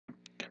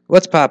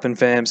What's poppin',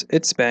 fams?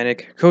 It's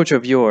Spanik, coach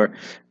of your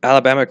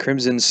Alabama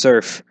Crimson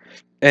Surf.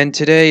 And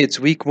today it's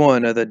week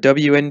 1 of the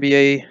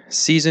WNBA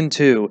Season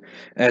 2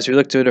 as we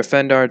look to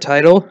defend our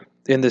title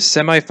in the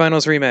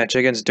semifinals rematch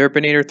against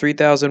Derpinator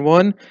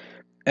 3001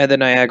 and the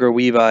Niagra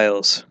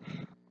Weaviles.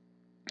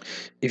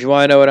 If you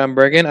want to know what I'm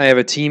bringing, I have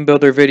a team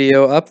builder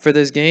video up for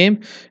this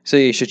game, so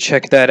you should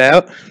check that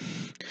out.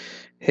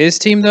 His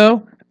team,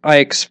 though, I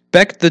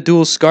expect the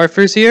dual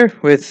Scarfers here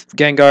with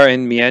Gengar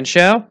and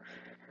Mienshao.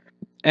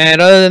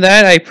 And other than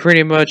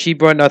that, he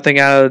brought nothing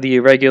out of the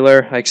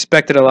irregular. I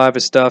expected a lot of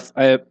his stuff.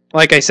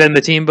 Like I said in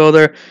the team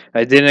builder,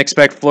 I didn't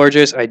expect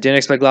Florges, I didn't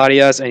expect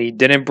Gladius, and he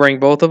didn't bring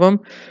both of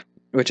them,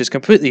 which is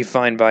completely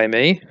fine by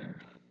me.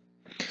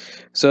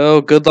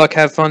 So, good luck,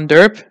 have fun,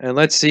 Derp, and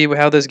let's see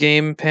how this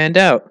game panned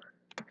out.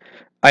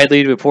 I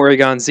lead with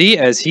Porygon Z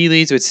as he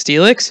leads with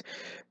Steelix.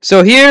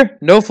 So here,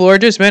 no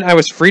Florges meant I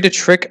was free to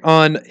trick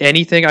on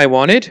anything I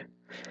wanted.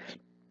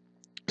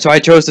 So I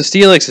chose the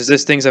Steelix as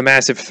this thing's a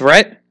massive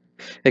threat.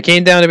 It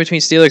came down to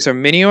between Steelix or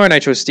Minior, and I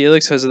chose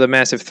Steelix because of the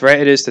massive threat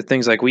it is to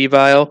things like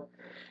Weavile.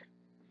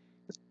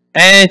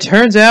 And it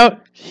turns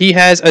out he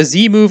has a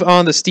Z move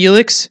on the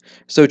Steelix,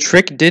 so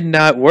Trick did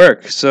not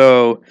work.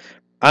 So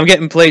I'm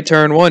getting played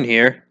turn 1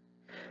 here.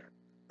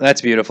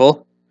 That's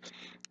beautiful.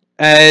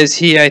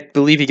 I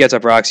believe he gets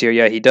up rocks here.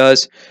 Yeah, he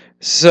does.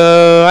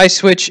 So I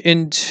switch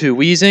into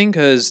Weezing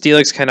because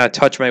Steelix cannot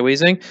touch my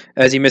Weezing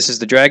as he misses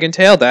the Dragon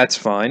Tail. That's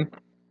fine.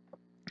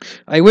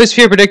 I was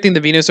here predicting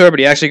the Venusaur, but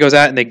he actually goes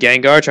out in the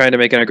Gengar, trying to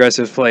make an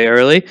aggressive play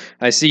early.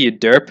 I see you,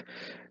 Derp.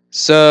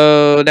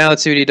 So now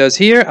let's see what he does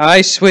here.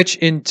 I switch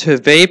into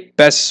Vape,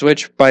 best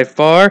switch by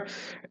far,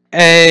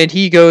 and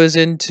he goes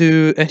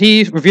into, and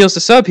he reveals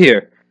the sub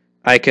here.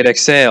 I could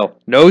exhale.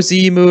 No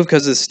Z move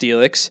because of the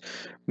Steelix.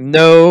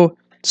 No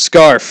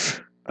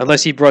Scarf,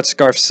 unless he brought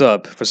Scarf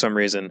sub for some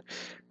reason,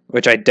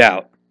 which I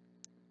doubt.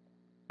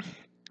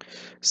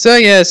 So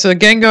yeah, so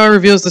Gengar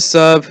reveals the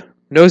sub.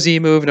 No Z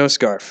move, no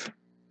Scarf.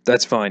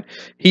 That's fine.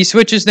 He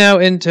switches now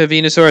into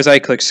Venusaur as I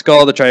click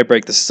Skull to try to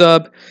break the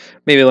sub.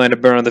 Maybe land a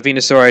burn on the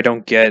Venusaur. I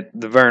don't get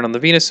the burn on the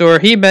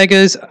Venusaur. He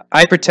Megas.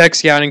 I protect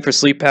Scouting for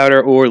Sleep Powder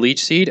or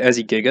Leech Seed as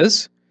he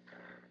Gigas.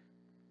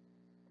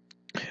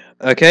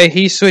 Okay,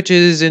 he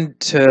switches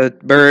into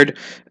Bird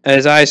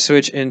as I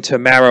switch into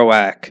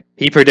Marowak.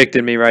 He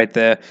predicted me right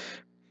there.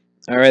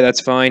 Alright, that's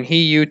fine.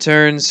 He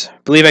U-turns.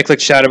 Believe I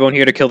clicked Shadow Bone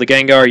here to kill the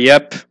Gengar.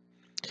 Yep.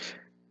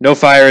 No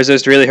fire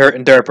resist. Really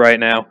hurting Derp right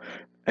now.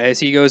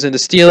 As he goes into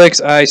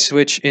Steelix, I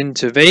switch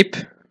into Vape.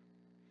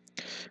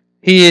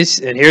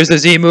 And here's the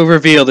Z move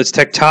revealed. It's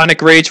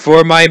Tectonic Rage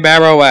for my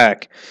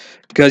Marowak.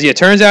 Because, yeah, it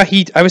turns out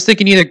I was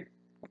thinking either,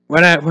 when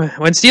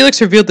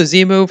Steelix revealed the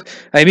Z move,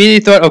 I immediately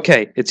thought,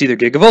 okay, it's either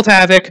Gigavolt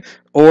Havoc,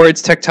 or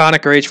it's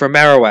Tectonic Rage for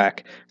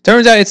Marowak.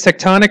 Turns out it's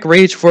Tectonic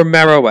Rage for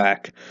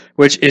Marowak,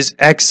 which is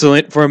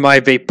excellent for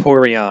my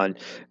Vaporeon.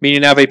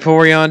 Meaning now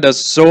Vaporeon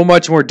does so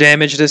much more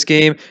damage this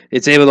game.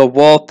 It's able to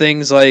wall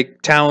things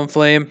like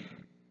Talonflame.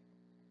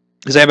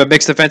 Because I have a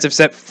mixed defensive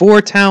set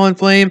for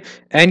Talonflame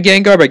and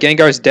Gengar, but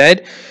Gengar's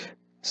dead.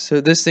 So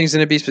this thing's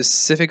going to be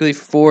specifically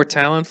for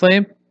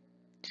Talonflame.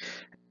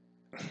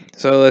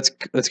 So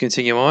let's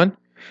continue on.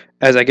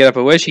 As I get up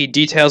a wish, he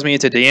details me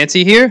into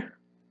Diancie here.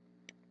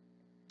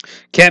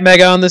 Can't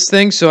Mega on this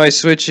thing, so I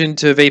switch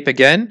into Vape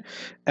again.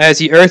 As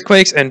he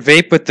Earthquakes and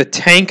Vape with the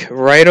tank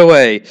right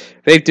away.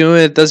 Vape doing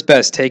what it does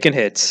best, taking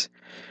hits.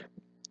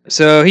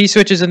 So he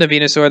switches into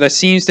Venusaur. That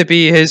seems to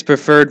be his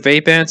preferred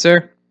Vape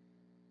answer.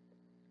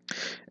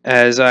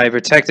 As I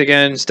protect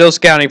again, still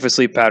Scouting for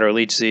Sleep Powder or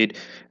Leech Seed.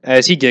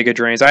 As he Giga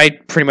Drains. I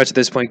pretty much at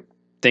this point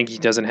think he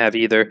doesn't have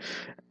either.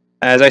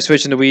 As I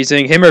switch into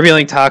Weezing, him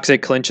revealing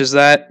Toxic clinches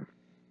that.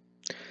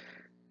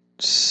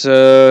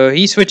 So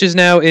he switches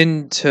now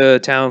into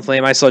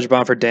Talonflame. I Sludge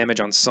Bomb for damage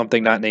on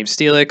something not named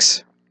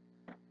Steelix.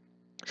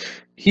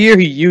 Here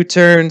he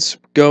U-turns,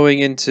 going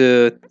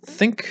into,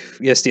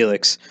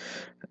 Steelix.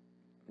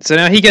 So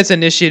now he gets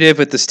initiative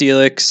with the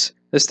Steelix.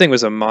 This thing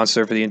was a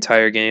monster for the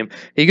entire game.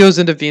 He goes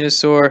into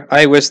Venusaur.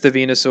 I whisk the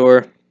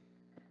Venusaur.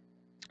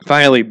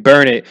 Finally,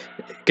 burn it.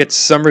 Gets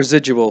some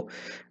residual.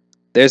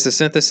 There's the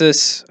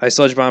Synthesis. I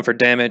Sludge Bomb for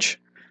damage.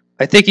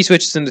 I think he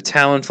switches into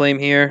Talonflame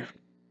here.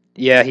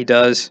 Yeah, he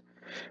does.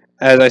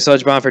 As I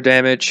Sludge Bomb for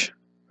damage.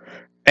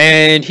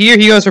 And here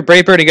he goes for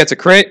Brave Bird and gets a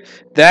crit.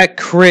 That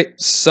crit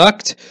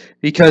sucked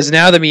because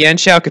now the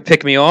Mienshao could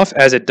pick me off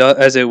as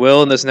it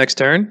will in this next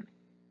turn.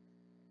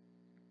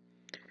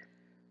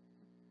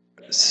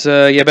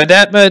 So yeah,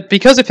 but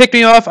because it picked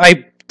me off,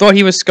 I thought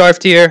he was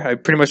Scarfed here. I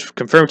pretty much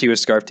confirmed he was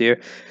Scarfed here.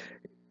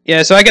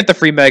 Yeah, so I get the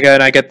free Mega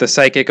and I get the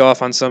Psychic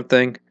off on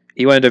something.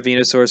 He went into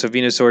Venusaur, so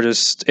Venusaur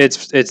just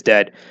it's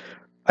dead.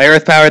 I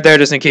Earth Powered there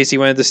just in case he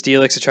went into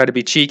Steelix to try to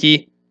be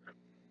cheeky.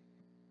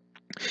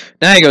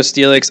 Now I go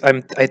Steelix.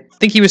 I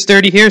think he was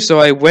 30 here, so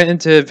I went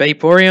into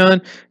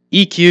Vaporeon.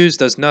 EQs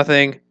does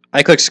nothing.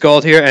 I click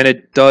Scald here and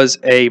it does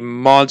a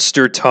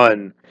monster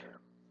ton.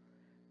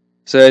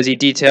 So as he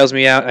details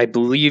me out, I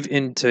believe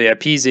into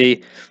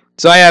PZ.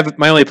 So I have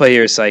my only play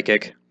here is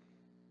Psychic.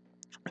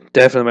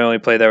 Definitely my only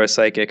play there was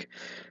Psychic.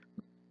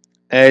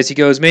 As he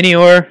goes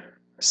Minior.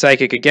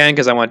 Psychic again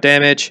because I want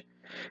damage.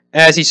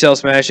 As he shell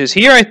smashes.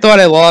 Here I thought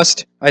I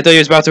lost. I thought he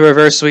was about to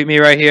reverse sweep me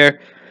right here.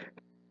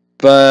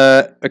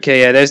 But,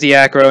 okay, yeah, there's the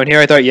acro. And here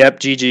I thought, yep,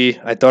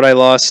 GG. I thought I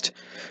lost.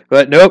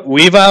 But nope,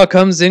 Weavile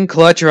comes in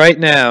clutch right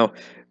now.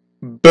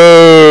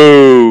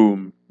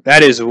 Boom!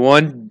 That is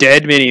one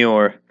dead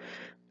Minior.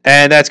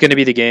 And that's going to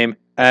be the game.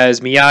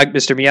 As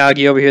Mr.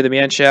 Miyagi over here, the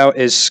Mienshao,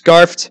 is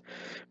scarfed.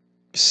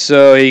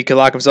 So he can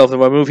lock himself in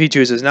one move. He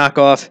chooses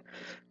knockoff.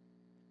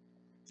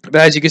 But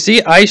as you can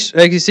see,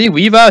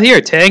 Weavile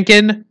here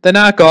tanking the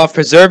knockoff,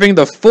 preserving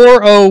the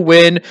 4-0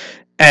 win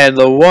and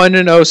the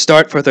 1-0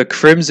 start for the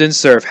Crimson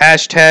Surf.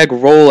 Hashtag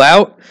roll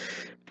out.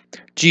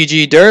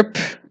 GG Derp.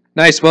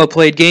 Nice,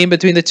 well-played game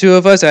between the two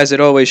of us, as it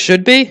always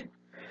should be.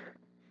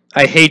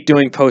 I hate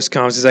doing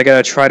post-coms because I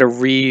gotta try to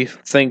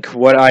rethink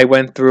what I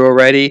went through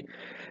already.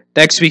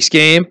 Next week's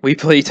game, we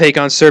take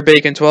on Sir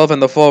Bacon 12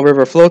 and the Fall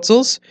River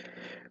Floatsels.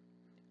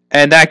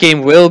 And that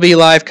game will be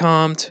live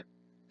commed.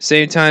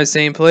 Same time,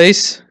 same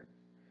place.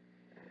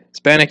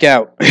 Hispanic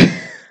out.